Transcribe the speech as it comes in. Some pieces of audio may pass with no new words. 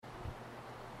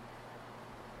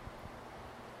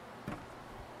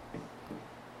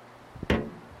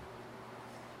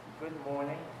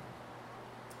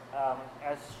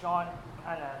Sean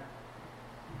kind of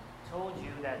told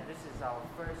you that this is our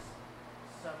first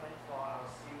sermon for our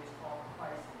series called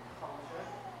Christ and Culture.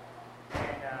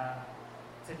 And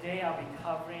today I'll be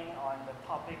covering on the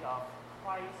topic of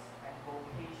Christ and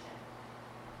vocation.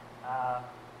 I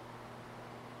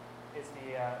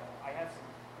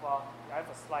have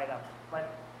a slide up,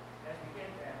 but as we get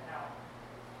there now,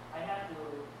 I have to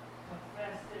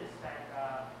confess this, that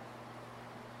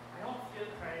I don't feel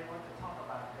credible to talk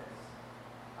about this.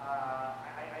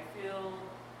 I feel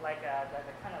like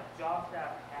the kind of jobs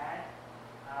that I've had,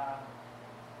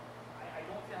 I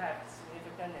don't feel I have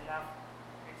significant enough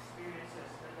experiences.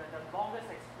 The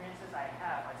longest experiences I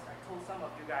have, I told some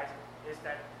of you guys, is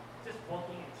that just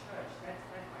working in church. That's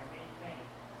my main thing.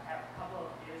 I have a couple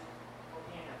of years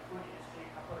working in the food industry,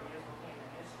 a couple of years working in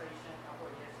administration, a couple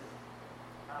of years in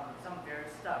some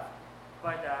various stuff.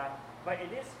 But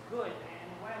it is good, and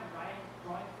where I'm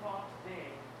drawing from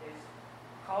today is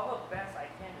however best I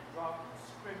can to draw from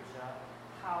Scripture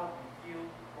how we view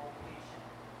vocation.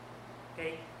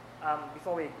 Okay?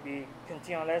 Before we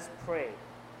continue, let's pray.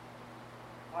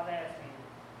 Father, as we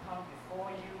come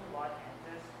before you, Lord, and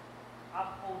just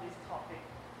uphold this topic,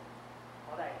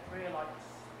 Lord, I pray, Lord, you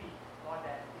speak, Lord,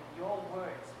 that in your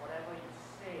words, whatever you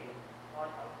say,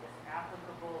 Lord, is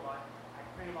applicable, Lord. I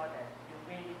pray, Lord, that you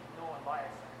make it known, Lord,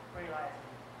 as I pray, Lord, as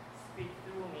you speak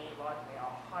through me, Lord, may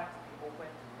our hearts be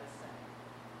open to listen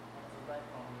and to learn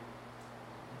from you.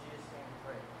 In Jesus' name we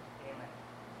pray. Amen.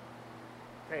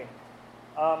 Okay.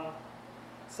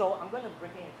 So I'm going to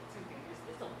break it into two things.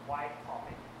 It's a wide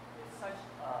topic. It's such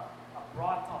a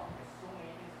broad topic. There's so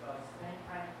many things. Spend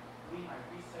time doing my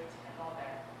research and all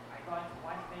that. I got into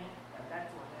one thing and led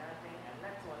to another thing and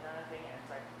led to another thing, and it's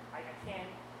like I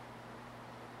can't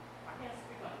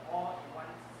speak on all in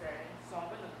one setting. So I'm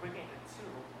going to break it into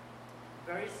two.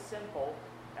 Very simple.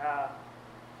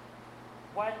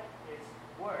 What is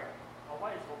work, or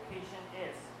what is vocation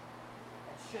is,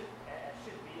 and should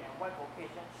be, and what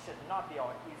vocation should not be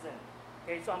or isn't.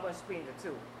 Okay, so I'm going to split into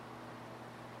two.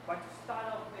 But to start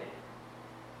off with,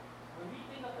 when we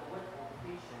think of the word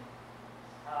vocation,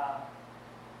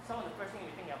 some of the first thing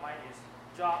we think in our mind is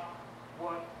job,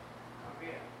 work,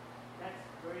 career. That's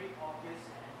very obvious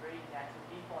and very natural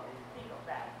default that you think of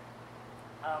that.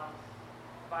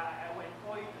 But I will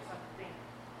employ you to something.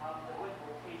 The word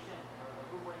vocation, or the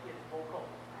root word here is vocal.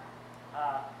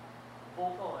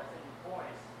 Vocal as in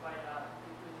voice, but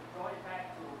to draw it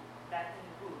back to Latin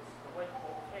roots, the word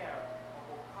vocare or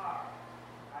vocar.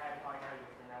 I have no idea how you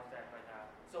pronounce that, but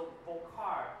so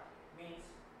vocar means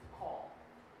to call.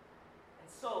 And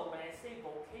so when I say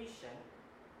vocation,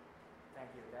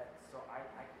 thank you. I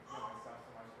hear myself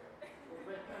so much here.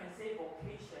 When I say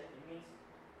vocation, it means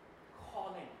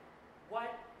calling.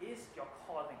 What is your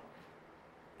calling?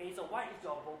 Okay, so what is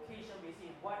your vocation?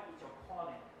 Basically, what is your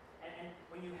calling? And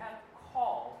when you have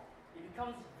call, it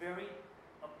becomes very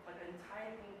an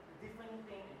entirely different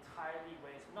thing entirely,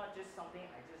 where it's not just something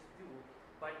I just do,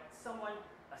 but someone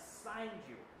assigned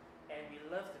you, and we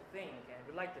love to think, and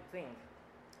we like to think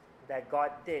that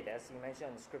God did, as He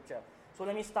mentioned in Scripture. So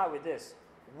let me start with this.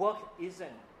 Work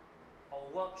isn't, or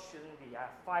work shouldn't be. I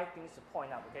have 5 things to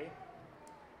point out, okay?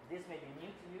 This may be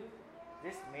new to you.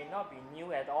 This may not be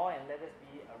new at all, and let this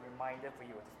be a reminder for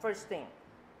you. The first thing,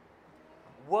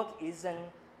 work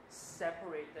isn't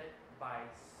separated by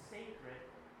sacred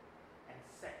and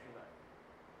secular.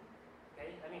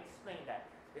 Okay, let me explain that.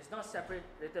 It's not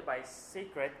separated by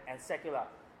sacred and secular.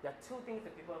 There are 2 things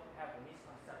that people have a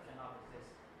misconception of is this.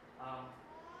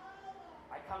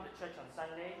 I come to church on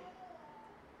Sunday.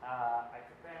 I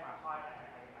prepare my heart.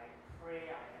 I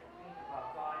pray. I think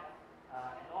about God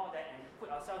and all that, and we put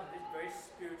ourselves in this very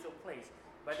spiritual place.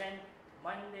 But then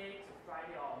Monday to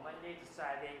Friday or Monday to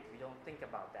Saturday, we don't think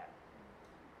about that.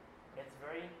 It's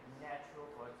very natural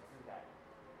for us to do that.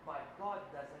 But God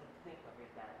doesn't think of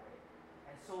it that way.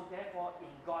 And so therefore,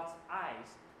 in God's eyes,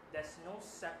 there's no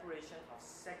separation of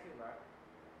secular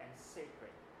and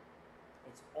sacred.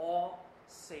 It's all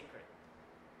sacred.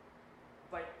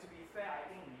 But to be fair, I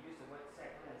think we use the word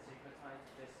secular and sacred sometimes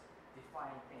to just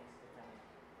define things differently.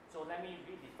 So let me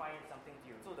redefine something to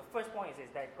you. So the first point is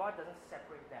that God doesn't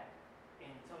separate that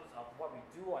in terms of what we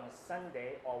do on a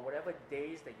Sunday or whatever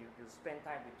days that you spend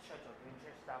time with church or doing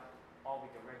church stuff or with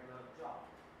your regular job.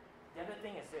 The other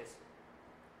thing is this.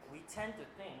 We tend to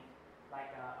think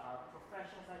like a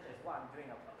profession such as what I'm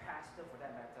doing, a pastor for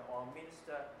that matter, or a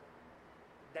minister,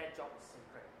 that job is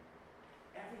sacred.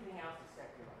 Everything else is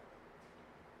secular.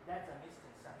 That's a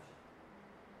misconception.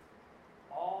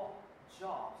 All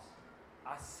jobs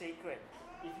are sacred.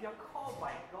 If you're called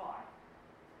by God,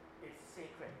 it's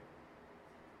sacred.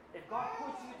 If God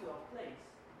puts you to a place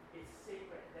It's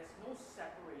sacred. There's no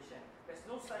separation. There's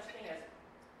no such thing as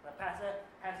the pastor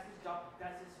has this job,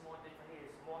 does this more differently,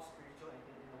 it's more spiritual in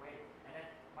a way. And then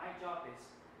my job is,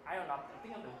 I don't know, I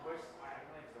think of the worst, I don't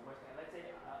know if it's the worst, let's say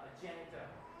a janitor.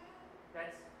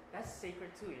 That's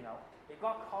sacred too, you know. If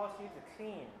God calls you to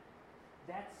clean,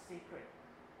 that's sacred.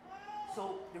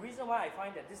 So the reason why I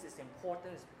find that this is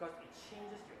important is because it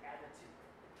changes your attitude.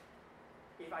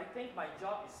 If I think my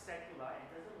job is secular and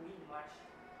doesn't mean much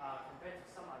compared to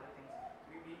some other things,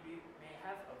 we may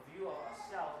have a view of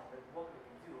ourselves and the work that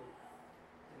we do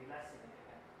to be less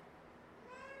significant.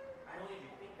 I don't know if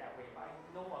you think that way, but I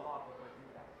know a lot of people do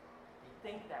that. They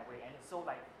think that way, and so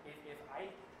like if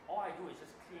all I do is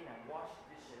just clean and wash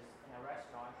dishes in a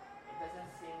restaurant, it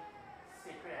doesn't seem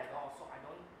sacred at all. So I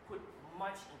don't put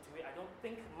much into it. I don't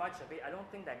think much of it. I don't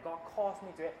think that God calls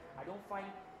me to it. I don't find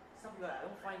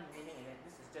meaning in it.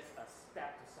 This is just a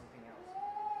step to something else.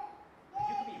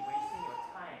 You could be wasting your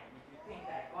time if you think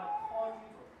that God called you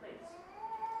to a place.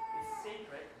 It's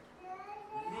sacred.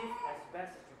 Live as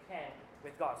best as you can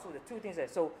with God. So the two things there.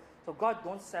 So God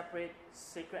don't separate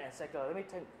sacred and secular. Let me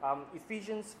turn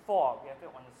Ephesians 4. We have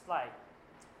it on the slide.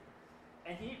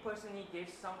 And he personally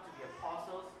gave some to the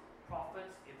apostles,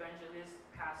 prophets, evangelists,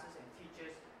 pastors, and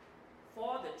teachers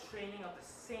for the training of the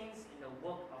saints in the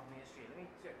work of ministry. Let me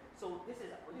share. So this is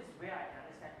where I can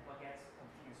understand people get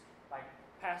confused. Like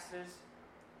pastors,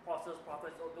 apostles,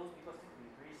 prophets, all those people seem to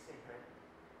be very sacred.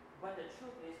 But the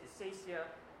truth is, it says here,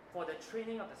 for the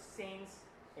training of the saints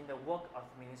in the work of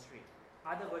ministry.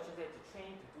 Other versions say to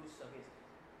train to do service.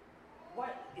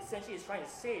 What essentially is trying to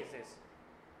say is this: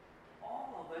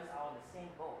 all of us are on the same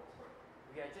boat.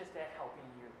 We are just there helping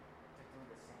you to do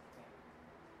the same thing.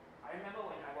 I remember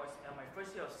when I was in my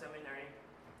first year of seminary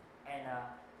and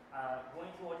going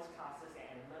through all these classes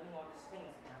and learning all these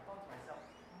things, and I thought to myself,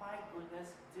 my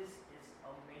goodness, this is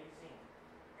amazing.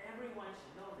 Everyone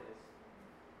should know this.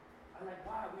 I'm like,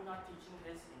 why are we not teaching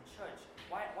this in church?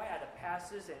 Why are the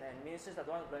pastors and ministers that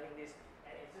don't learning this?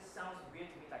 And it just sounds weird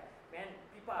to me. Like, man,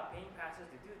 people are paying pastors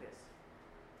to do this.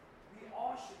 We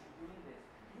all should be doing this.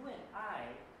 You and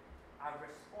I are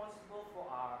responsible for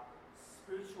our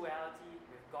spirituality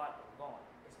with God alone.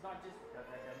 It's not just the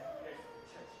leaders in the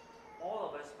church.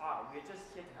 All of us are. We're just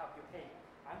here to help you. Hey,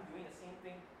 I'm doing the same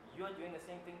thing. You're doing the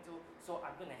same thing too. So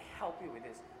I'm going to help you with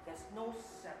this. There's no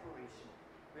separation.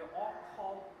 We're all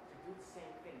called to do the same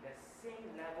thing. There's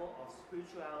same level of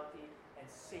spirituality and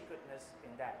sacredness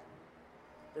in that.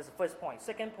 That's the first point.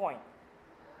 Second point,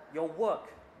 your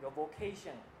work, your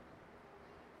vocation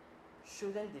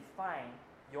shouldn't define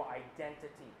your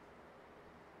identity.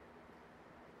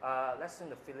 Let's turn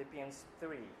to Philippians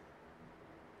 3.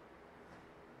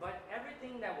 But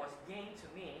everything that was gained to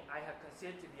me, I have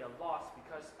considered to be a loss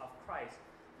because of Christ.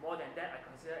 More than that, I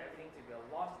consider everything to be a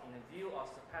loss in the view of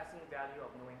surpassing value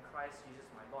of knowing Christ Jesus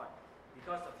my Lord.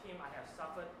 Because of him I have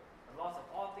suffered the loss of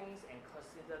all things and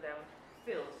consider them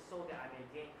filth so that I may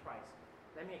gain Christ.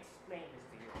 Let me explain this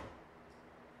to you.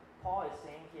 Paul is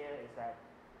saying here is that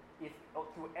if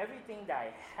through everything that I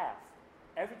have,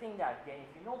 everything that I've gained,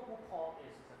 if you know who Paul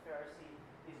is, he's a Pharisee,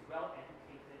 he's well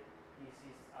educated, he's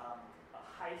a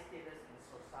high status in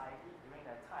society during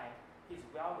that time, he's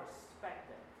well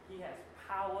respected, he has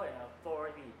power and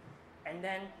authority. And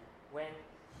then when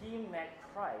he met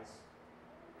Christ,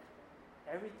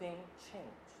 everything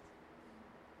changed.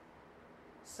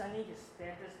 Suddenly his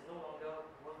status no longer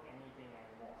worth anything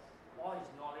anymore. All his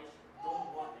knowledge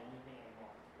don't worth anything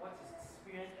anymore. What's his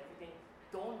experience, everything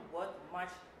don't worth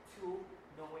much to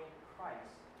knowing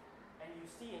Christ. And you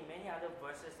see in many other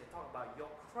verses they talk about your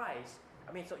Christ.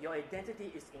 So your identity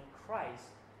is in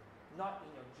Christ, not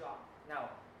in your job.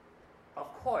 Now, of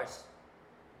course,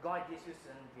 God gives you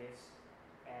certain gifts,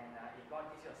 and if God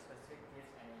gives you a specific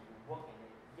gift and you work in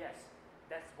it, yes,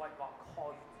 that's what God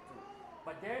called you to do.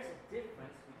 But there's a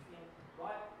difference between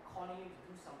God calling you to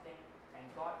do something and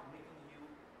God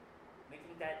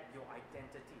making that your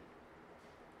identity.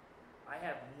 I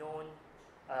have known,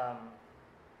 I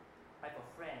have a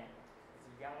friend, he's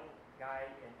a young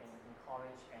guy in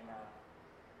college, and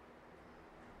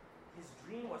his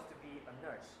dream was to be a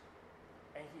nurse.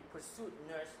 And he pursued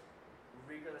nurse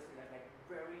rigorously, like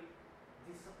very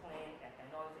disciplined and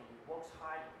all that. He works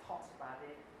hard, he talks about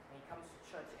it, and he comes to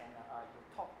church and you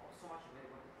talk so much about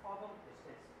it. But the problem is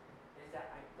this, is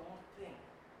that I don't think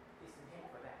he's in him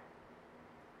for that.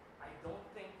 I don't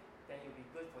think that he'll be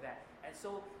good for that. And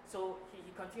so he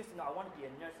continues to know, I want to be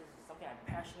a nurse, this is something I'm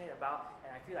passionate about,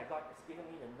 and I feel like God has given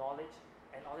me the knowledge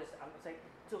and all this. I'm saying,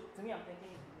 so to me I'm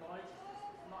thinking knowledge is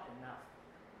not enough.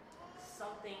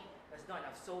 Something that's not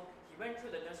enough. So he went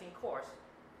through the nursing course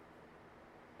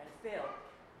and failed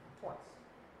twice.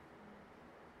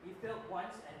 He failed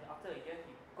once, and after a year,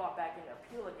 he got back in,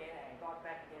 appealed again, and got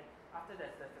back again. After the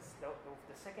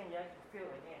second year, he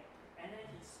failed again. And then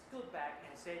he stood back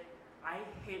and said, I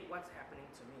hate what's happening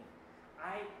to me.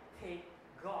 I hate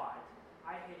God.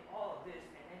 I hate all of this.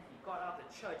 And then he got out of the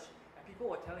church, and people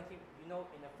were telling him,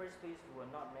 in the first place, you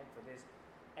were not meant for this.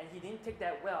 And he didn't take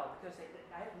that well, because he said,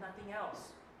 I have nothing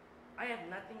else. I have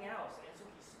nothing else. And so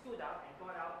he stood out and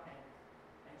got out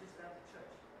and just left the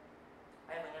church.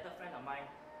 I have another friend of mine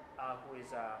who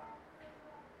is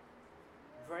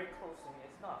very close to me.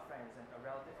 It's not a friend, it's a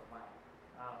relative of mine.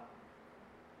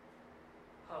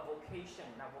 Her vocation,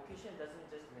 now vocation doesn't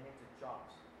just limit to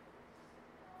jobs.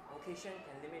 Vocation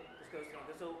can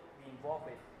also be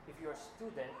involved with, if you're a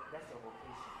student, that's your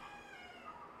vocation.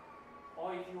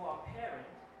 Or if you are a parent,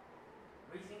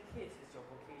 raising kids is your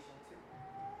vocation too.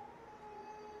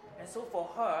 And so for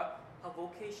her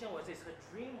vocation was this, her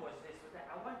dream was this, was that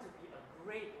I want to be a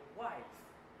great wife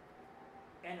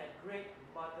and a great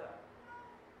mother.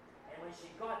 And when she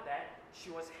got that, she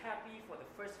was happy for the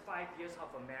first 5 years of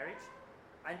her marriage,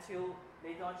 until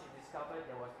later on she discovered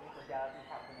there was infidelity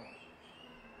happening.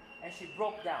 And she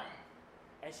broke down,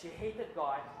 and she hated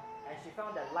God, and she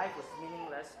found that life was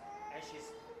meaningless, and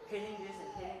she's hating this and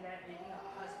hating that, hating her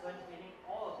husband, hating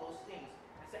all of those things.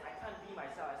 I said, I can't be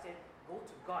myself. I said, go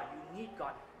to God. You need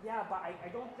God. Yeah, but I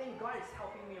don't think God is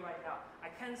helping me right now.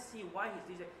 I can't see why He's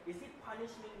doing this. Is He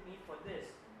punishing me for this?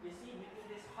 Is He making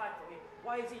this hard for me?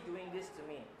 Why is He doing this to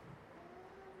me?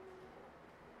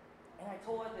 And I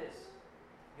told her this.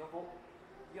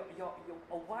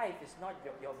 A wife is not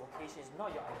your vocation, it's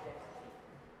not your identity.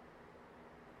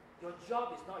 Your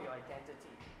job is not your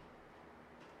identity.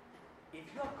 If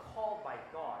you're called by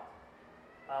God,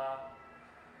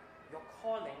 your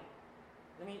calling,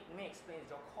 let me explain,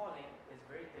 your calling is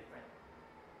very different.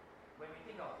 When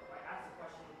we I ask the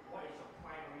question, what is your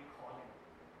primary calling?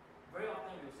 Very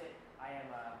often we will say, I'm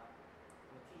a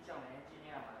teacher, I'm an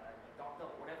engineer, I'm a doctor,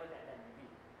 whatever that may be.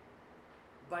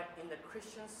 But in the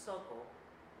Christian circle,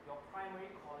 your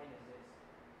primary calling is this.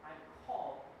 I'm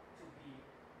called to be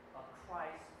a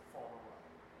Christ follower.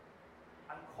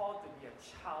 I'm called to be a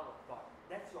child of God.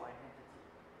 That's your identity.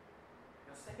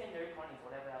 Your secondary calling is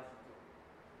whatever else you do.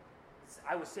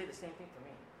 I would say the same thing for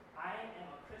me. I am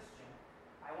a Christian.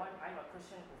 I'm a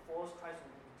Christian who follows Christ,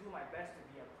 who do my best to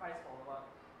be a Christ follower.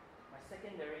 My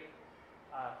secondary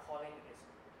calling is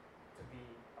to be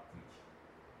a preacher.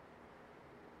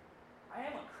 I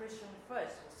am a Christian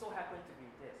first who so happened to be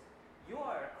this. You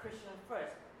are a Christian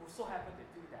first who so happened to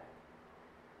do that.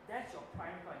 That's your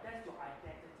primary calling. That's your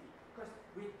identity. Because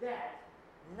with that,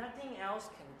 nothing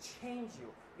else can change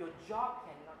you. Your job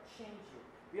cannot change you.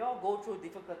 We all go through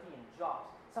difficulty in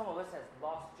jobs. Some of us has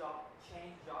lost job,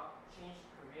 changed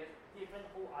careers, different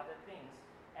whole other things.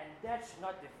 And that should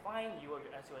not define you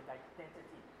as your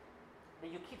identity.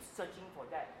 Then you keep searching for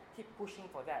that, keep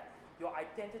pushing for that. Your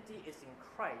identity is in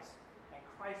Christ, and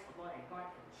Christ alone, and God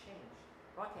can change.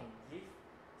 God can give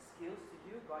skills to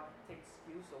you, God can take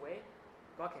skills away.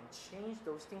 God can change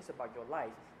those things about your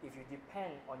life if you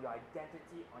depend on your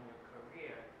identity, on your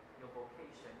career, your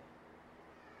vocation.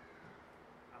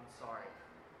 I'm sorry.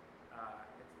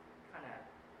 It's kind of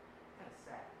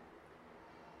sad.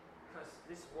 Because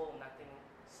this world, nothing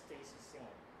stays the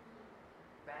same.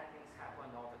 Bad things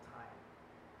happen all the time.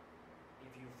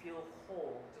 If you feel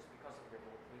whole just because of your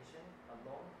vocation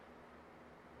alone,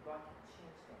 God can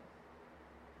change things.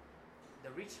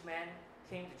 The rich man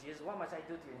came to Jesus. What must I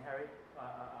do to inherit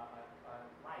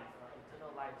life,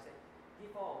 eternal life? He said,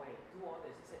 give all away, do all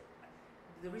this. He said,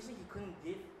 the reason he couldn't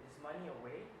give his money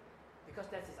away, because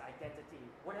that's his identity.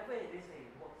 Whatever it is that he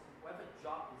works, whatever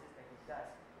job it is that he does,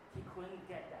 he couldn't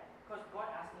get that. Because God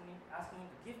asking him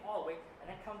to give all away and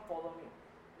then come follow me.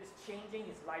 Just changing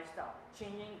his lifestyle,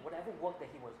 changing whatever work that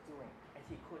he was doing, and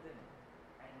he couldn't.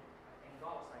 And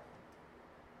God was like,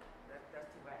 that's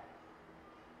too bad.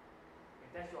 If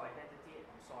that's your identity,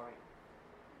 I'm sorry.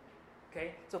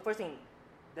 Okay? So first thing,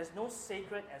 there's no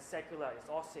sacred and secular. It's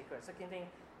all sacred. Second thing,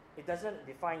 it doesn't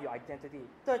define your identity.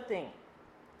 Third thing,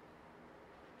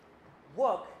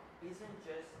 work isn't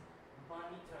just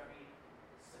monetary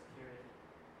security.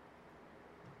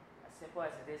 As simple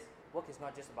as it is, work is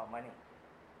not just about money.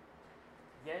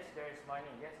 Yes, there is money.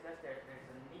 Yes, there's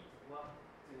a need to work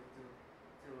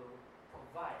to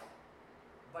provide.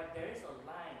 But there is a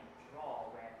line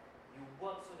drawn where you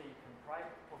work so that you can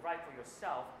provide for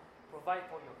yourself, provide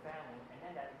for your family, and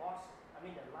then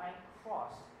the line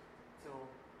crossed to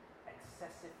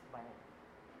excessive money.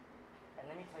 And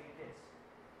let me tell you this,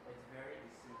 it's very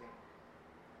deceiving.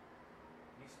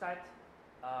 You start,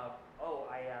 I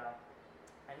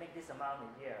make this amount a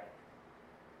year.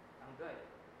 I'm good.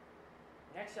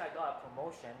 Next year I got a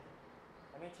promotion.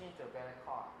 Let me change to a better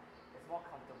car. It's more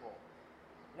comfortable.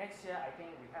 Next year I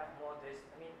think we have more this.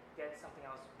 Let me get something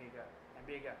else bigger and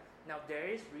bigger. Now there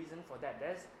is reason for that.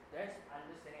 There's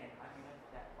understanding and argument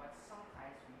for that. But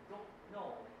sometimes we don't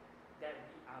know that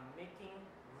we are making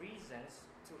reasons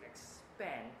to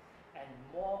expand and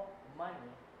more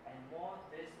money and more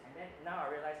this, and then now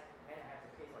I realize, man, I have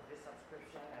to pay for this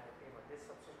subscription, I have to pay for this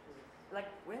subscription. Like,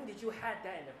 when did you have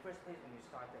that in the first place when you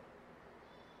started?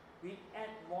 We add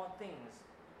more things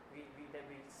that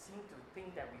we seem to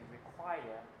think that we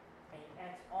require, and it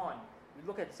adds on. We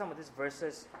look at some of these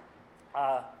verses.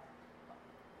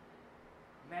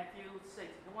 Matthew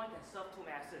 6, no one can serve two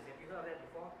masters. Have you heard of that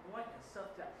before? No one can serve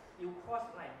that. You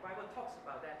cross the line. The Bible talks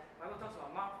about that. The Bible talks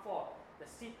about Mark 4, the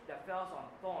seed that falls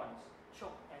on thorns,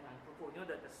 choke and unfruitful. You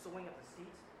know the sowing of the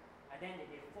seeds? And then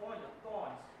they fall in the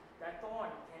thorns. That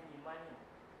thorn can be money.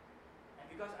 And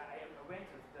because I went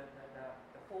to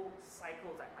the whole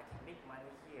cycle that I can make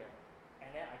money here, and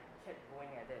then I kept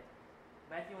going at it.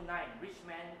 Matthew 9, rich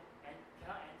man and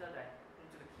cannot enter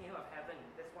into the kingdom of heaven.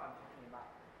 That's what I'm talking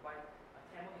about. But a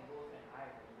camel can go to an eye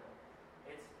of the needle.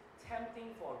 It's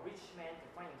tempting for a rich man to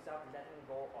find himself letting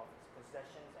go of his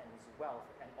possessions and his wealth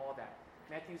and all that.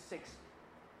 Matthew 6,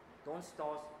 don't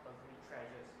store earthly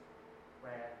treasures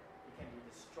where it can be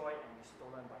destroyed and be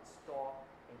stolen, but store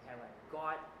in heaven.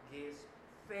 God gives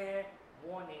fair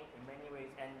warning in many ways,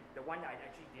 and the one that I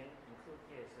actually didn't include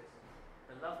here is this: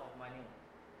 the love of money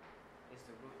is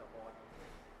the root of all evil.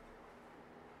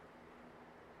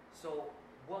 So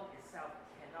work itself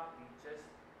cannot be just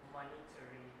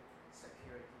monetary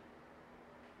security.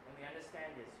 And we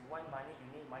understand this. You want money,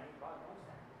 you need money. God knows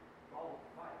that. God will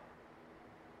provide.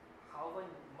 However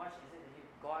much is it that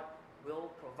God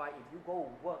will provide. If you go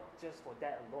work just for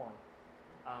that alone,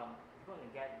 you're going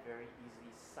to get very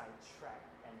easily sidetracked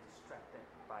and distracted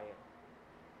by it.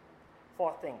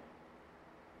 Fourth thing,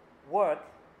 work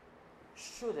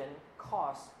shouldn't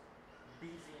cause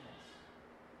busyness.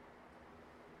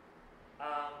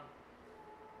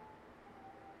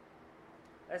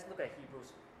 Let's look at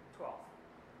Hebrews 12.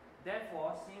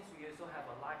 Therefore, since we also have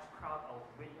a large crowd of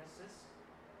witnesses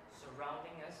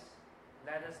surrounding us,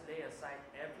 let us lay aside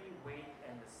every weight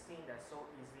and the sin that so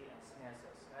easily ensnares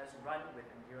us. Let us run with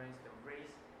endurance the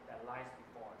race that lies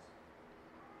before us.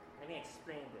 Let me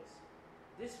explain this.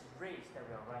 This race that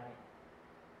we are running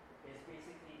is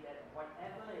basically that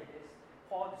whatever it is,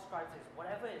 Paul describes this,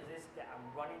 whatever it is that I'm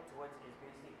running towards is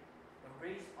basically the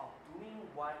race of doing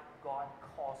what God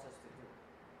calls us to do.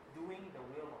 Doing the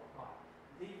will of God.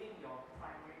 Living your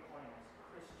primary calling as a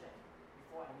Christian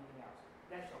before anything else.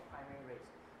 That's your primary race.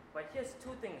 But here's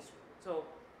two things. So,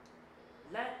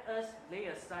 let us lay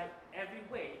aside every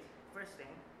weight, first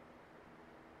thing,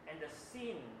 and the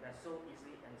sin that so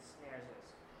easily ensnares us.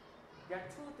 There are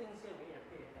two things here we need to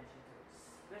pay attention to.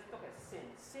 Let's look at sin.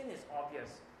 Sin is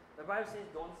obvious. The Bible says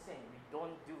don't sin. We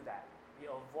don't do that. We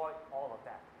avoid all of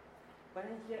that. But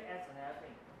then here adds another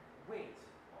thing. Weight,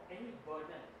 or any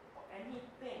burden, or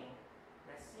anything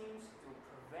that seems to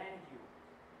prevent you.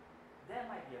 That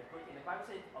might be a good thing. The Bible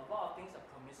says a lot of things are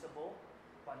permissible,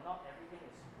 but not everything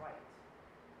is right.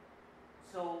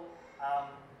 So,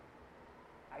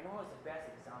 I don't know it's the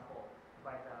best example,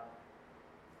 but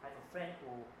I have a friend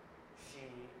who,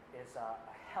 she is a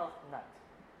health nut.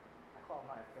 I call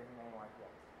her not offending anyone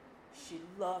yet. She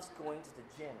loves going to the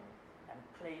gym and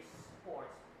play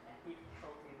sports and eat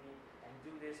healthily and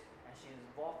do this, and she's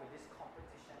involved with this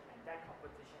competition and that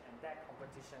competition and that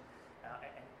competition,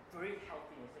 and very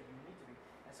healthy, and so you need to be.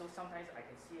 And so sometimes I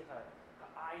can see her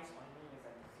eyes on me, it's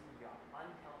like, see, you're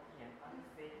unhealthy and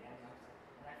unfit, and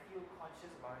I feel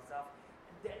conscious about herself,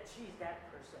 that she's that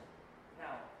person.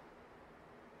 Now,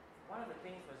 one of the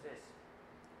things was this.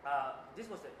 This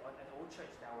was an old church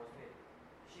that I was with.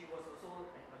 She was also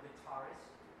a guitarist.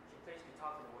 She plays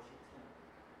guitar for the worship team.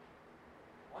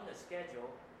 On the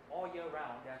schedule, all year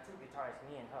round, there are two guitarists,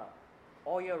 me and her.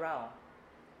 All year round,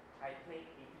 I played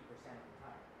 80% of the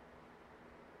time.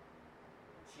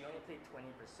 She only played 20%.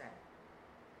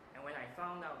 And when I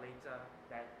found out later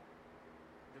that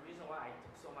the reason why I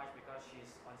took so much because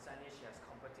on Sunday she has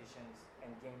competitions and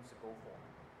games to go for.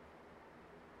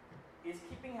 Is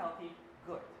keeping healthy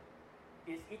good?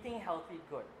 Is eating healthy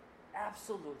good?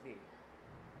 Absolutely.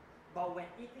 But when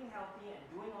eating healthy and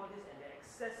doing all this and the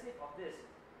excessive of this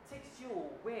takes you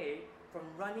away from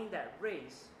running that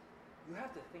race, you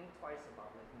have to think twice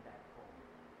about letting that go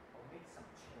or make some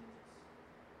changes.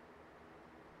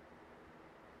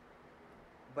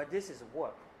 But this is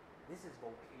work. This is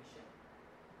vocation.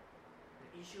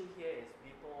 The issue here is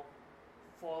people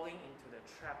falling into the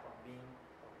trap of being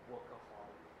a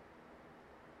workaholic.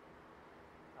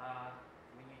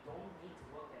 when you don't need to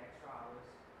work the extra hours,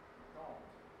 don't.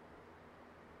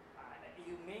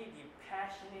 You may be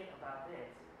passionate about it,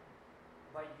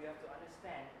 but you have to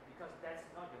understand, because that's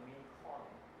not your main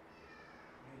calling,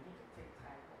 you need to take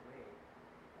time away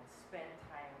and spend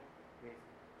time with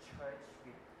church,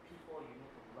 with people you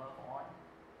need to love on,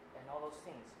 and all those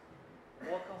things.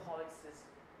 Workaholicism,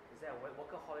 is that a word?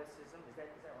 Workaholicism, is that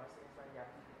what I'm saying? Right? Yeah.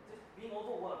 Just being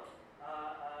overworked,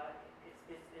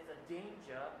 it's a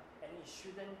danger, and it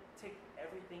shouldn't take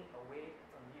everything away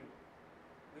from you.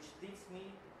 Which leads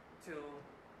me to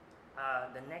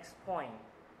the next point.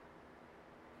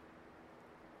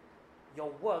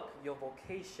 Your work, your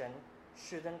vocation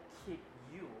shouldn't keep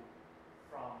you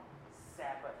from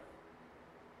Sabbath.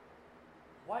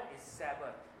 What is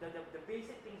Sabbath? The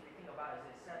basic things we think about is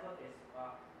that Sabbath is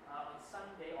on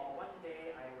Sunday or one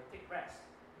day I will take rest.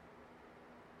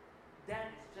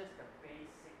 That is just the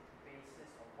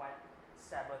basis of what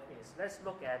Sabbath is. Let's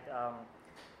look at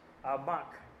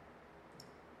Mark.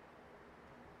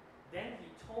 Then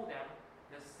he told them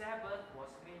the Sabbath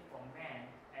was made for man,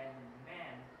 and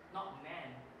not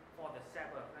man for the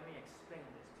Sabbath. Let me explain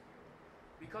this to you.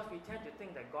 Because we tend to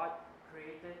think that God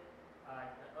created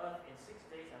the earth in 6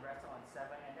 days and rested on 7,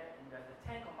 and then in the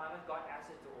Ten Commandments, God asks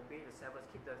us to obey the Sabbath,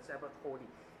 keep the Sabbath holy.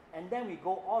 And then we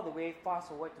go all the way fast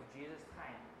forward to Jesus'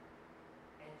 time.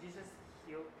 And Jesus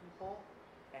healed people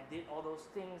and did all those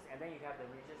things, and then you have the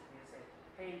religious leaders say,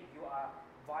 hey, you are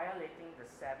violating the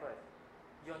Sabbath.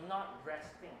 You're not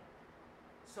resting.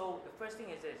 So the first thing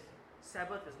is this: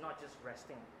 Sabbath is not just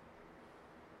resting.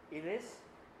 It is,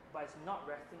 but it's not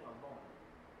resting alone.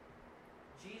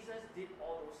 Jesus did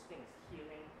all those things,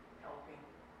 healing, helping,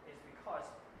 is because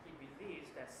he believes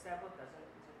that Sabbath doesn't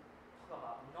talk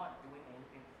about not doing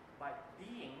anything, but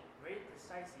being, very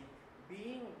precisely,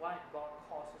 being what God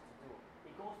calls us to do.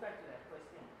 It goes back to that first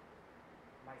thing,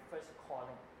 my first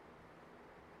calling.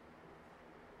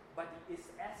 But its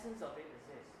essence of it is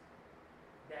this,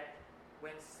 that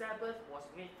when Sabbath was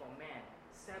made for man,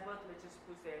 Sabbath, let's just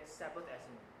put there, Sabbath as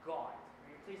in God.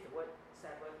 Replace the word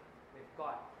Sabbath with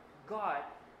God. God,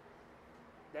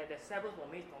 that the Sabbath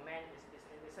was made for man is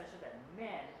in the essential that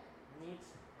man needs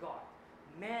God.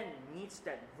 Man needs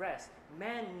that rest.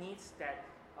 Man needs that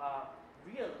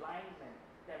realignment,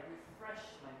 that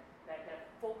refreshment, that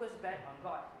focus back on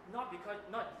God. Not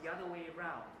the other way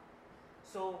around.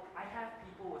 So I have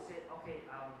people who say, okay,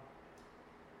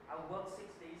 I work 6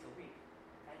 days a week,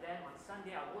 and then on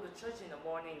Sunday I'll go to church in the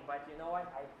morning, but you know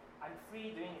what, I'm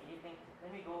free during the evening,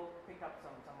 let me go pick up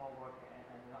some more work and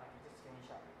I can just finish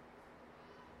up.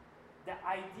 The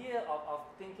idea of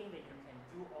thinking that you can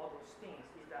do all those things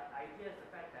is the idea of the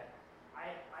fact that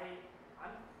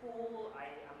I'm cool,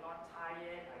 I'm not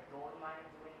tired, I don't mind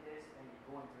doing this, and you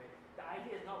go into it. The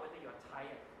idea is not whether you're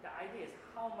tired. The idea is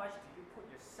how much do you put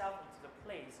yourself into the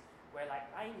place where like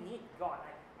I need God.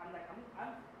 I'm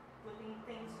putting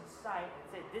things aside and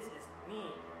say, this is me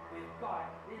with God.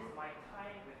 This is my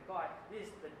time with God. This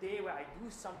is the day where I do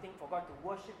something for God, to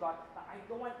worship God. But I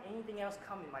don't want anything else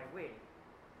come in my way.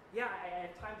 Yeah, I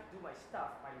have time to do my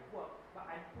stuff, my work, but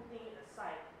I'm putting it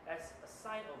aside as a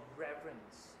sign of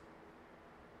reverence.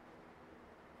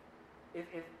 If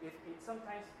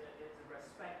sometimes it's a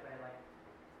respect where like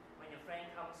when your friend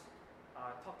comes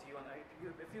talk to you, and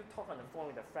if you talk on the phone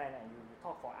with a friend and you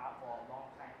talk for a long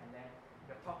time, and then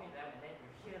you're talking to them and then you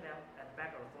hear them at the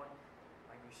back of the phone,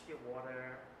 like you hear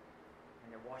water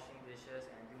and they're washing dishes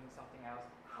and doing something else.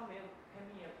 How many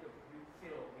of you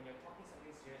feel when you're talking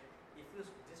something serious, it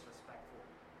feels disrespectful?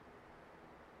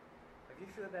 Have you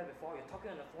feel that before? You're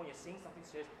talking on the phone, you're saying something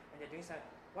serious, and they're doing something.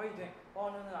 What are you doing?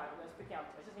 Oh, no, I'm speaking. I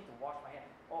just need to wash my hand.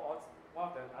 Or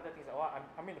one of the other things,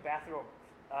 I'm in the bathroom.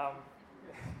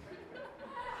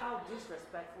 How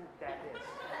disrespectful that is.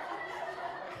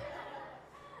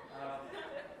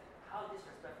 How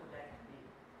disrespectful that can be.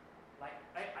 Like,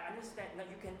 I understand. Now,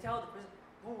 you can tell the person,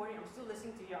 don't worry, I'm still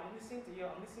listening to you. I'm listening to you.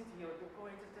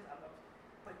 Go into this.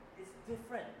 But it's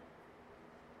different.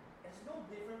 It's no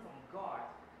different from God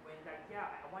when, like,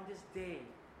 yeah, I want this day.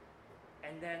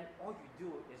 And then all you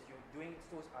do is you're doing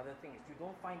those other things. You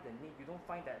don't find the need. You don't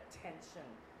find that attention.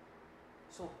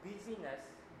 So busyness,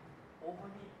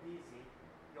 overly busy,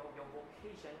 your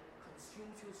vocation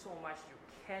consumes you so much you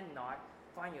cannot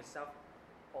find yourself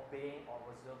obeying or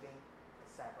observing the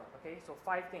Sabbath. Okay, so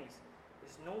 5 things.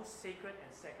 There's no sacred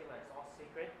and secular. It's all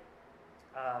sacred.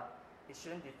 It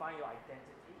shouldn't define your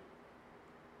identity.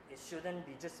 It shouldn't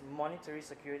be just monetary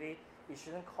security. It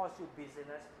shouldn't cause you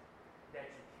busyness that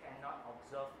you cannot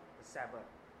observe the Sabbath.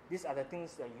 These are the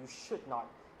things that you should not.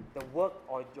 The work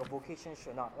or your vocation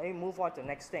should not. Let me move on to the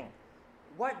next thing.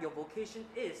 What your vocation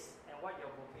is and what your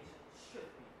vocation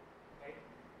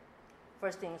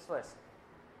First things first.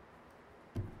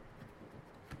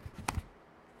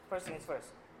 First things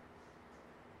first.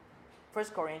 1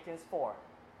 Corinthians 4.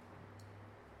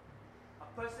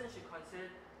 A person should consider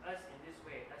us in this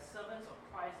way, as servants of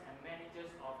Christ and managers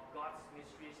of God's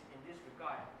mysteries in this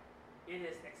regard. It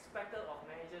is expected of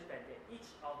managers that each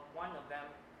of one of them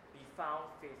be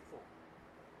found faithful.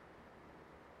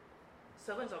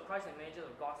 Servants of Christ and managers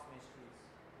of God's mysteries.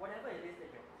 Whatever it is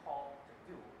that you're called to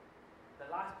do, the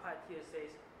last part here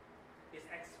says, it's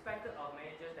expected of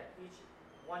managers that each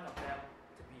one of them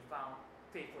to be found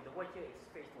faithful. The word here is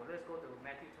faithful. Let's go to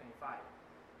Matthew 25.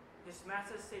 His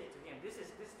master said to him, this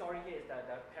story here is the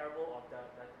parable of the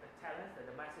talents that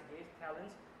the master gave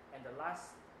talents, and the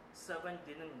last servant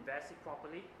didn't invest it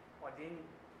properly or didn't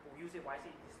use it wisely.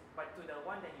 But to the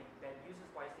one that uses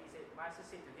wisely, he said, master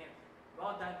said to him,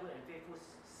 well done, good and faithful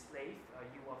slave.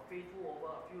 You are faithful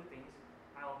over a few things.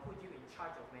 I will put you in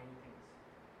charge of many things.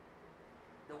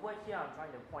 The word here I'm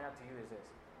trying to point out to you is this.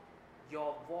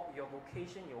 Your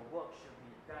vocation, your work should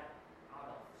be done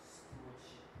out of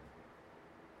stewardship.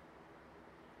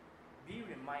 Be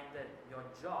reminded your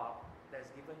job that's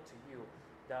given to you,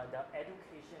 the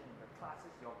education, the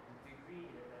classes, your degree,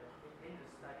 in the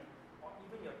study, or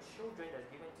even your children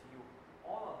that's given to you,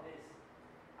 all of this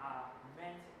are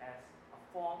meant as a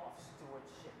form of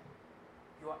stewardship.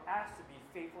 You are asked to be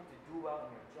faithful to do well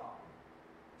in your job,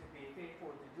 to be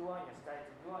faithful to do well in your study,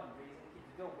 to do well in raising kids,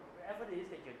 to do whatever it is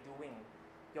that you're doing,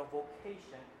 your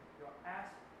vocation, you're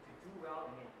asked to do well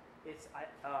in it. It's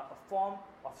a form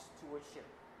of stewardship.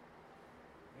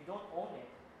 You don't own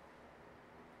it.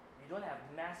 You don't have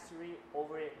mastery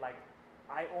over it like,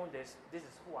 I own this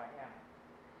is who I am.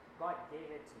 God gave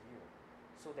it to you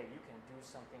so that you can do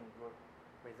something good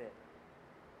with it.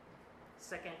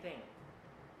 Second thing,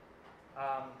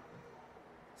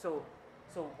 so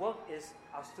work is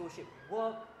our stewardship.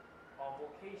 Work or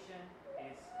vocation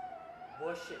is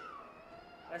worship.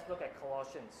 Let's look at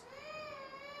Colossians.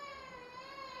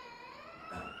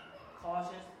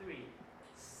 Colossians 3.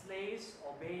 Slaves,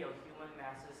 obey your human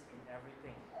masters in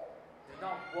everything. Do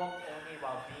not work only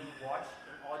while being watched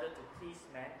in order to please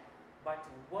men, but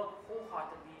to work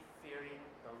wholeheartedly fearing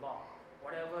the Lord.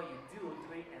 Whatever you do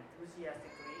it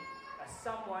enthusiastically as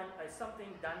something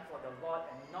done for the Lord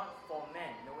and not for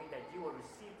men, knowing that you will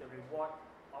receive the reward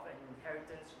of an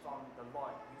inheritance from the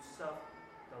Lord. You serve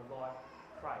the Lord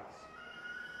Christ.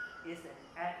 It's an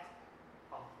act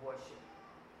of worship.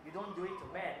 You don't do it to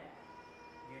men,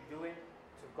 you do it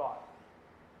to God.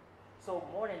 So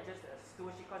more than just a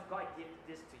stewardship, because God gave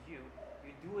this to you,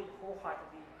 you do it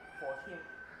wholeheartedly for Him.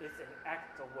 It's an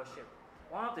act of worship.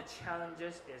 One of the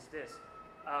challenges is this.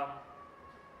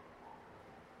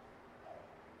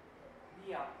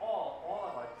 We are all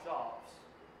of our jobs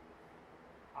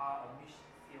are a mission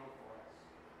field for us.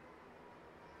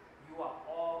 You are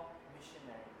all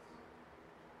missionaries.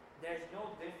 There's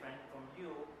no different from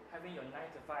you having your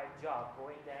 9-to-5 job,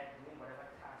 going there, doing whatever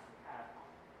task you have,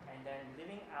 and then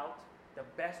living out the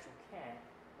best you can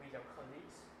with your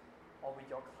colleagues or with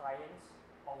your clients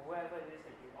or wherever it is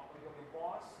that you are, or your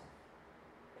boss.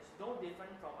 It's no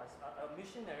different from a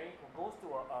missionary who goes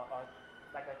to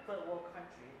like a third world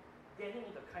country, getting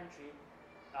into the country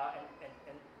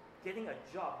and getting a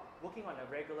job, working on a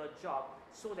regular job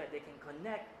so that they can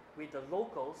connect with the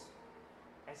locals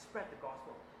and spread the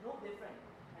gospel. No different.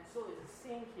 And so it's the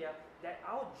same here, that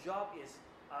our job is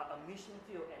a mission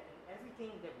field, and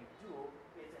everything that we do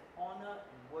is an honor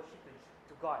and worship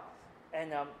to God. And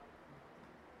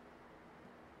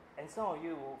some of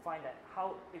you will find that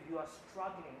if you are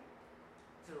struggling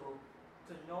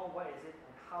to know what is it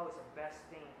and how is the best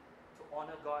thing to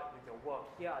honor God with your work,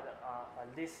 here are a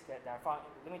list that I found.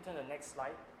 Let me turn to the next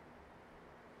slide.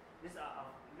 These are a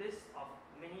list of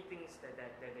many things that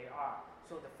they are.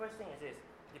 So the first thing is this: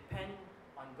 depend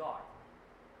on God.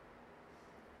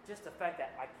 Just the fact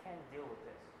that I can't deal with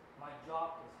this, my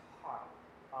job is hard,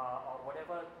 or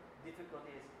whatever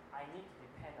difficulties, I need to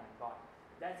depend on God.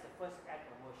 That's the first act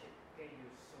of worship. Okay, you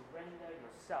surrender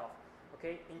yourself.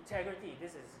 Okay, integrity.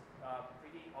 This is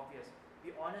pretty obvious. Be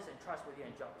honest and trustworthy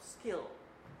in job. Skill.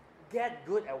 Get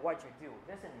good at what you do.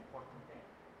 That's an important thing.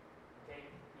 Okay,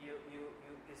 you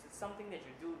it's something that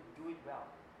you do it well.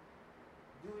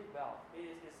 Do it well.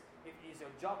 If it's your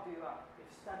job, do it well. If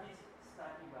study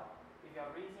well. If you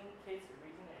are raising kids,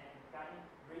 raising and guiding,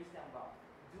 raise them well.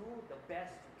 Do the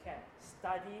best you can.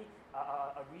 Study,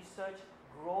 research,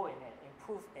 grow in it,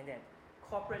 improve in it.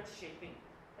 Corporate shaping.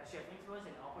 As you have influence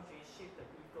and opportunity, shape the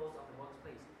ethos of the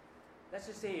workplace. Let's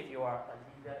just say if you are a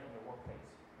leader in your workplace,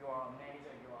 you are a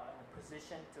manager, you are in a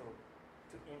position to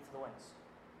influence.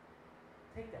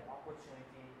 Take that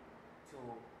opportunity to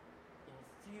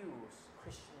infuse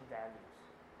Christian values.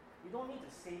 You don't need to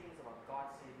say things about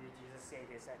God say this, Jesus say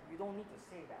this, that. You don't need to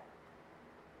say that.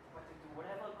 But to do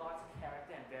whatever God's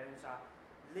character and values are,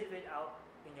 live it out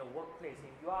in your workplace.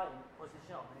 If you are in a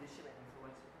position of leadership and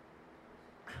influence,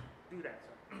 do that.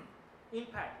 So.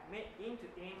 Impact. Aim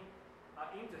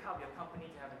to help your company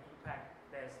to have an impact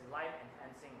that is life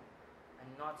enhancing and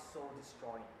not soul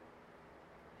destroying.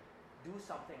 Do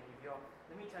something.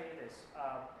 Let me tell you this.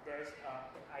 There's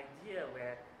an idea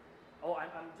where,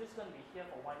 I'm just going to be here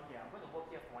for 1 year. I'm going to work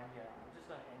here for 1 year. I'm just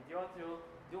going to endure through,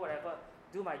 do whatever,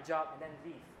 do my job, and then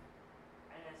leave.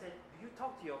 And I said, do you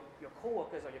talk to your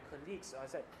co-workers or your colleagues? I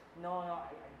said, no,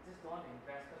 I just don't want to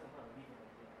invest because I'm going to leave in a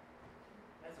year.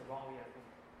 That's the wrong way of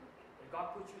thinking. If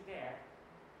God put you there,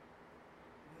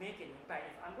 make an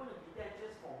impact. If I'm going to be there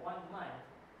just for 1 month,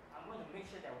 I'm going to make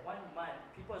sure that 1 month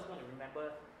people are going to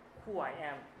remember who I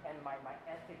am and my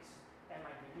ethics and my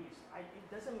beliefs. It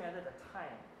doesn't matter the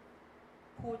time.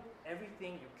 Put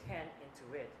everything you can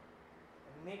into it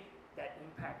and make that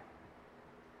impact.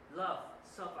 Love,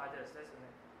 serve others. That's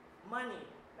it. Money.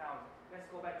 Now, let's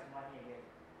go back to money again.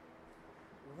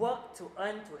 Work to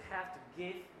earn, to have, to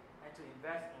give, and to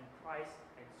invest in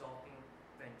Christ-exalting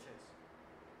ventures.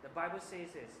 The Bible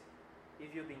says this, if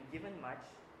you've been given much,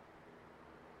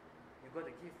 you've got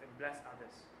to give and bless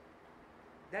others.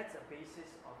 That's the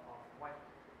basis of what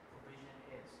provision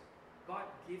is. God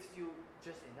gives you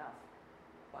just enough,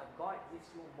 but God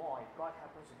gives you more. If God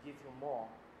happens to give you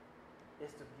more,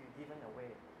 it's to be given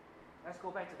away. Let's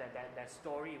go back to that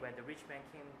story where the rich man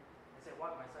came and said,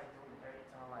 what must I do to inherit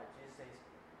eternal life? Jesus says,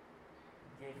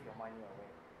 give your money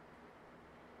away.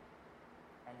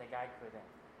 And the guy couldn't.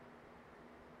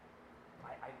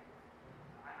 I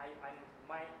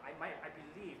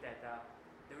believe that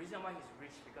the reason why he's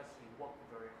rich is because he worked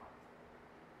very hard.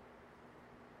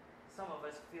 Some of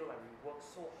us feel like we work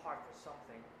so hard for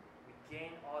something, we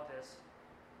gain all this,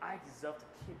 I deserve to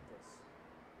keep this.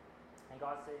 And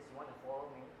God says, you want to follow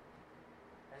me?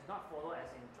 And it's not follow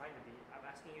as in trying to be, I'm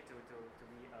asking you to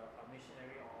be a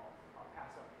missionary or a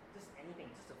pastor, just anything,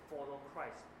 just to follow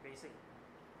Christ, basically.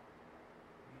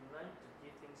 You learn to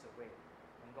give things away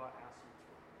when God asks you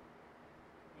to.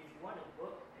 If you want to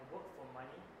work and work for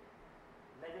money,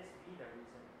 let this be the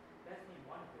reason. Let me be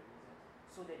one of the reasons,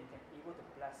 so that you can be able to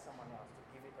bless someone else, to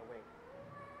give it away.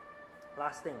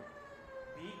 Last thing,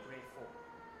 be grateful.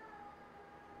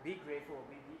 Be grateful.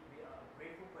 Be a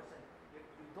grateful person.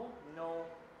 You don't know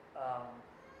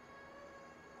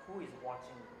who is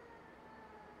watching you.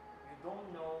 You don't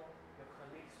know your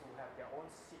colleagues who have their own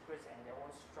secrets and their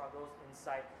own struggles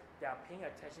inside. They are paying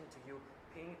attention to you,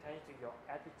 paying attention to your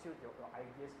attitude, your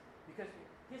ideas. Because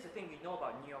here's the thing, we know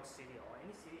about New York City, or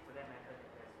any city for that matter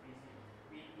that's busy.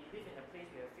 We live in a place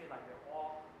where we feel like we're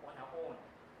all on our own.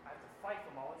 I have to fight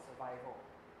for my own survival.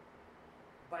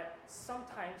 But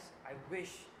sometimes I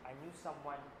wish I knew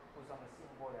someone who's on the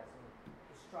same boat as me,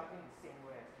 who's struggling the same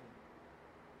way as me.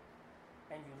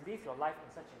 And you live your life in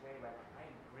such a way where I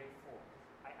am grateful.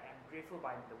 I am grateful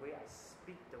by the way I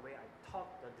speak, the way I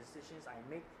talk, the decisions I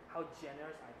make, how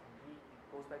generous I can be. It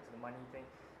goes back to the money thing.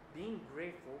 Being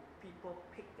grateful, people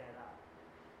pick that up.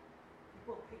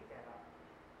 People pick that up.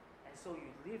 And so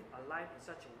you live a life in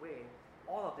such a way,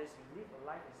 all of this, you live a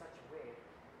life in such a way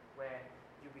where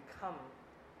you become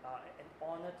an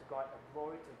honor to God, a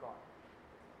glory to God.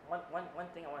 One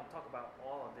thing I want to talk about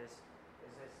all of this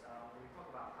is this, when we talk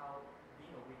about how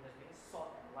being a witness, being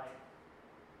salt and light,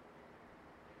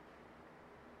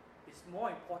 it's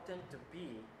more important to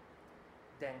be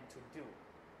than to do.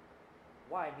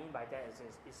 What I mean by that is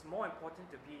this, it's more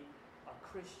important to be a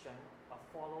Christian, a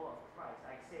follower of Christ.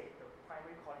 I say the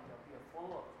primary calling to be a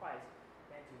follower of Christ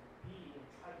than to be and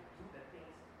try to do the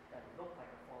things that look like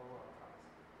a follower of Christ.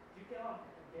 Do you get what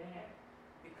I'm getting at?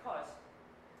 Because,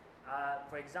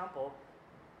 for example,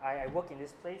 I work in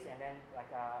this place, and then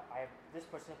I have this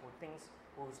person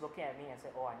who's looking at me and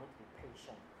say, I need to be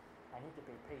patient. I need to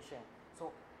be patient.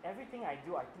 So everything I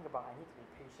do, I think about I need to be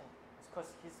patient. It's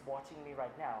because he's watching me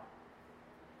right now.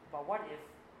 But what if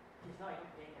he's not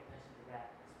even paying attention to that?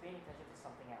 He's paying attention to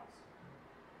something else.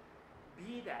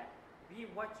 Be that. Be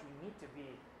what you need to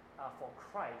be for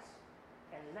Christ,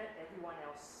 and let everyone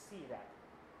else see that.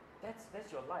 That's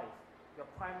your life,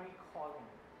 your primary calling.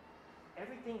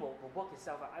 Everything will work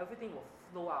itself out. Everything will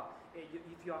flow out. If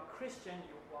you are a Christian,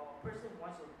 you are a person who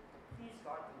wants to please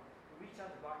God, to reach out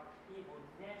to God, it will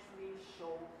naturally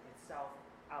show itself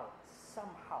out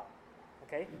somehow.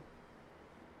 Okay?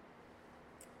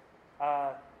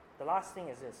 The last thing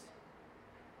is this.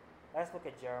 Let's look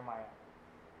at Jeremiah.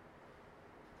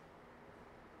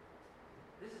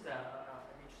 This is an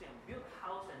interesting. Build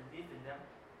house and live in them.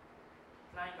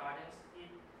 Plant plant gardens, eat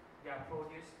their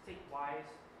produce, take wives,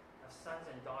 sons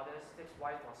and daughters, take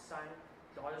wives for sons,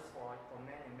 daughters for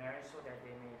men in marriage, so that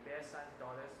they may bear sons and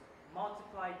daughters.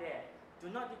 Multiply there. Do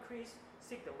not decrease.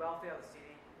 Seek the welfare of the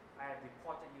city. I have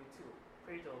deported you too.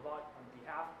 Pray to the Lord on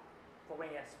behalf. For when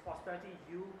he has prosperity,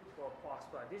 you will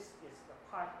prosper. This is the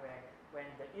part where when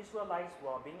the Israelites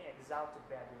were being exiled to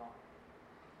Babylon.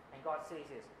 And God says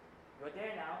this, you're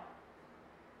there now,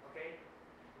 okay?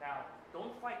 Now,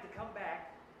 don't fight to come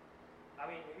back. I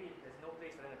mean, maybe there's no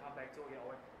place for them to come back to,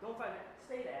 or don't fight,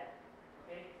 stay there,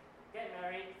 okay? Get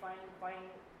married, find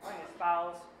a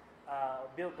spouse,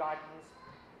 build gardens.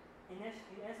 In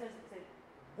essence, it says,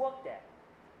 work there.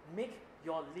 Make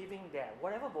your living there.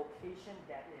 Whatever vocation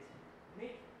that is,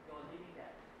 make your living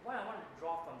there. What I want to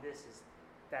draw from this is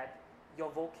that your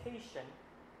vocation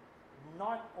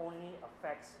not only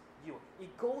affects you, it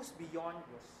goes beyond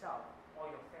yourself or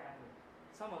your family.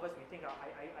 Some of us, we think,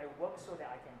 I work so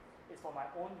that it's for my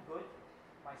own good,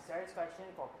 my satisfaction,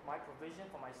 for my provision,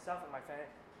 for myself and my family.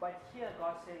 But here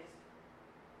God says,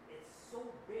 it's so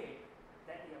big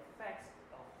that it affects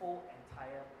the whole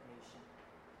entire nation,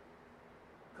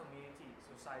 community,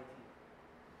 society.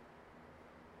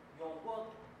 Your work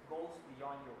goes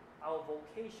beyond you. Our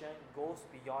vocation goes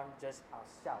beyond just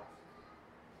ourselves.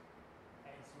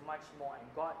 And it's much more, and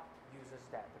God uses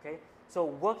that, okay? So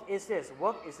work is this.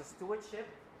 Work is a stewardship.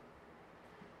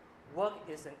 Work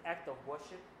is an act of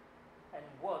worship. And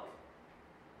work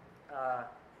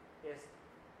is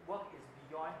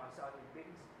beyond ourselves. It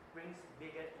brings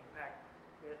bigger impact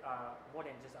more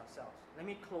than just ourselves. Let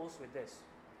me close with this.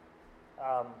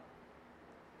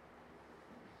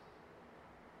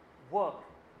 Work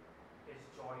is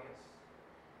joyous.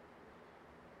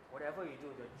 Whatever you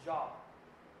do, the job,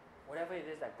 whatever it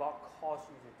is that God calls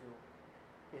you to do,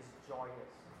 is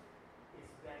joyous.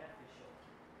 It's beneficial.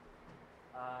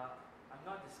 I'm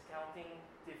not discounting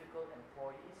difficult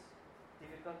employees,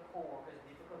 difficult co-workers,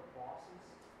 difficult bosses,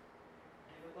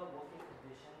 difficult working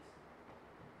conditions.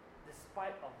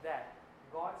 Despite of that,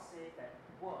 God says that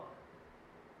work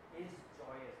is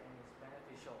joyous and is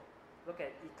beneficial. Look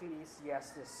at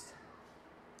Ecclesiastes.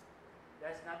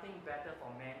 There's nothing better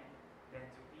for man than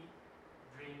to eat,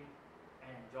 drink,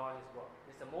 and enjoy his work.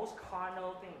 It's the most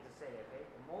carnal thing to say, okay?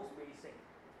 The most basic.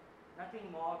 Nothing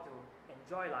more to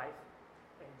enjoy life,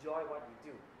 enjoy what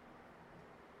you do.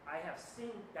 I have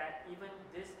seen that even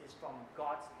this is from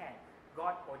God's hand.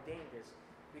 God ordained this.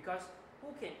 Because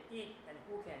who can eat and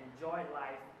who can enjoy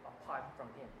life apart from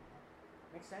Him?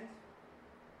 Make sense?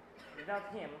 Without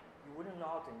Him, you wouldn't know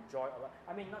how to enjoy a lot.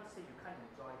 I mean, not to say you can't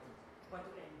enjoy things, but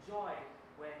to enjoy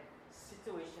when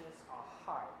situations are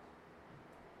hard.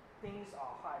 Things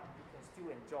are hard, you can still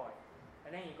enjoy.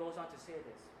 And then he goes on to say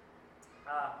this.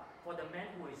 For the man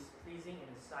who is pleasing in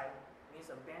his sight means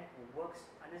a man who works,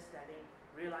 understanding,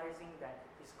 realizing that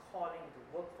his calling to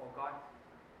work for God.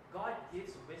 God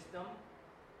gives wisdom,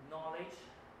 knowledge,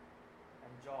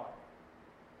 and joy.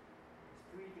 It's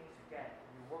three things you get.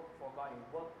 You work for God, you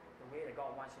work the way that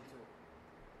God wants you to.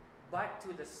 But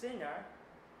to the sinner,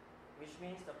 which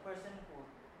means the person who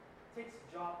takes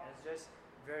job as just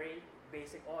very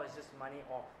basic, or it's just money,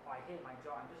 or I hate my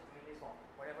job, I'm just doing this for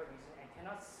whatever reason, and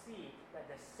cannot see that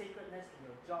there's sacredness in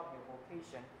your job, your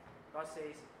vocation. God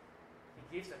says He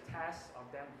gives a task of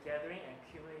them gathering and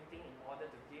accumulating in order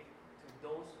to give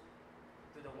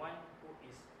to the one who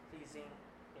is pleasing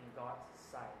in God's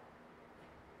sight.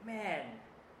 Man,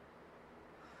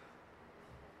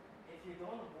 if you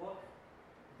don't work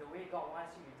the way God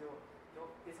wants you to do,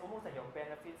 it's almost like your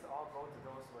benefits all go to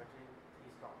those who actually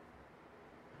please God.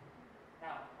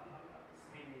 Now, I'm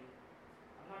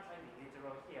not trying to be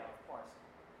literal here, of course,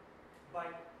 but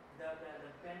the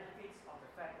benefits of the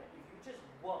fact that if you just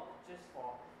work just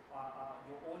for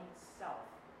your own self,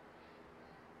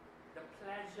 the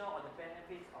pleasure or the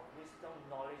benefits of wisdom,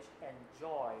 knowledge, and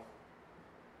joy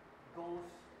goes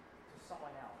to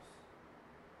someone else.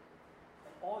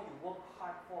 And all you work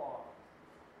hard for,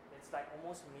 it's like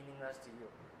almost meaningless to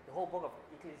you. The whole book of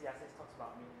Ecclesiastes talks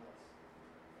about meaningless.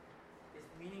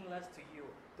 It's meaningless to you.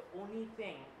 The only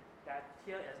thing that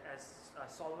here, as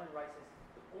Solomon writes, is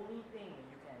the only thing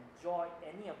you can enjoy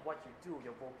any of what you do,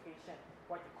 your vocation,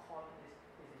 what you call it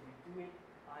is if you do it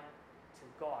unto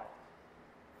God.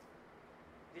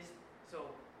 So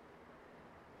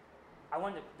I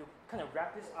want to kind of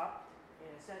wrap this up in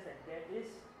the sense that there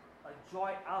is a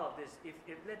joy out of this. If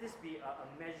let this be a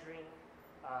measuring,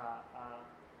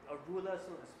 a ruler,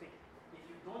 so to speak. If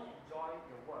you don't enjoy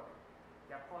your work,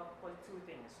 there are probably two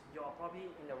things. You're probably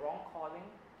in the wrong calling,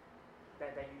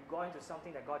 that you go into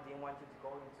something that God didn't want you to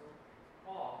go into,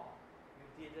 or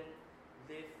you didn't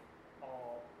live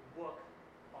or work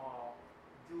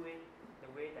do it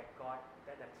the way that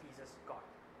pleases God.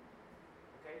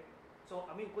 Okay? So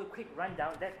I mean, quick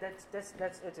rundown. That's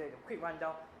a quick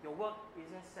rundown. Your work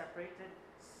isn't separated,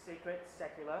 sacred,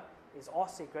 secular. It's all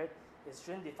sacred. It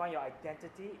shouldn't define your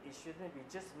identity. It shouldn't be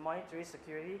just monetary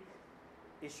security.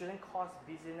 It shouldn't cause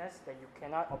busyness that you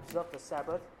cannot observe the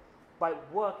Sabbath. But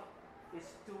work is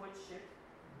stewardship.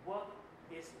 Work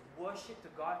is worship to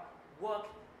God. Work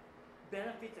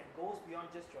benefits and goes beyond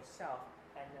just yourself.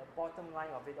 And the bottom line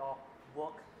of it all,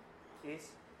 work is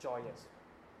joyous.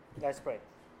 Let's pray.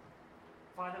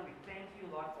 Father, we thank you,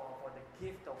 Lord, for the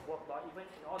gift of work, Lord. Even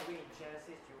in all the way in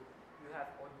Genesis, you have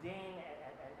ordained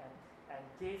and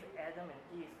gave Adam and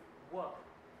Eve work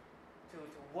to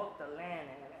work the land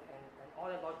and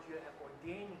all that, Lord. You have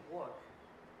ordained work.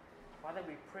 Father,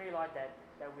 we pray, Lord, that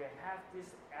we have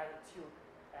this attitude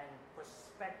and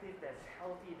perspective that's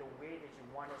healthy the way that you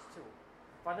want us to.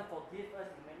 Father, forgive us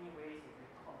in many ways if we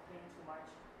complain too much.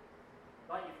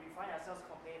 Lord, if we find ourselves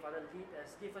complaining, Father, lead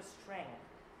us, give us strength.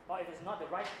 Lord, if it's not the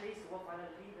right place to work, Father,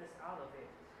 lead us out of it.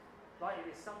 Lord, if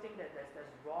it's something that's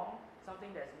wrong,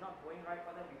 something that's not going right,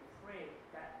 Father, we pray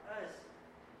that us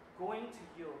going to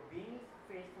you, being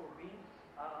faithful, being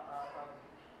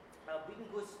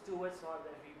good stewards, Lord,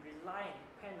 that we rely and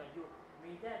depend on you,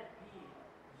 may that be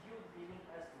you leading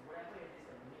us to whatever it is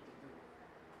that we need to do.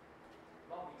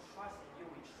 Lord, we trust in you.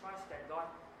 We trust that,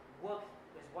 Lord, work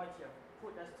is what you have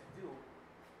put us to do,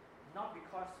 not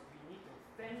because we need to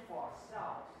fend for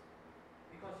ourselves,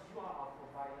 because you are our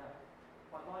provider.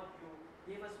 But Lord, you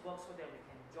gave us work so that we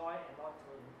can enjoy and Lord,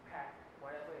 to impact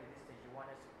whatever it is that you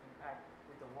want us to impact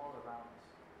with the world around us.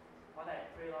 Father, I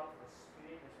pray, Lord, for the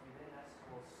Spirit that's within us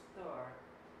will stir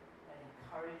and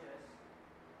encourage us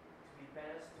to be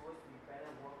better stewards, to be better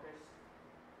workers,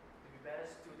 to be better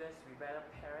students, to be better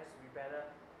parents, to be better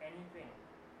anything.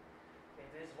 If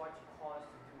this is what you call us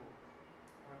to do,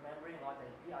 remembering, Lord,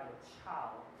 that we are your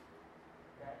child,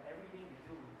 that everything we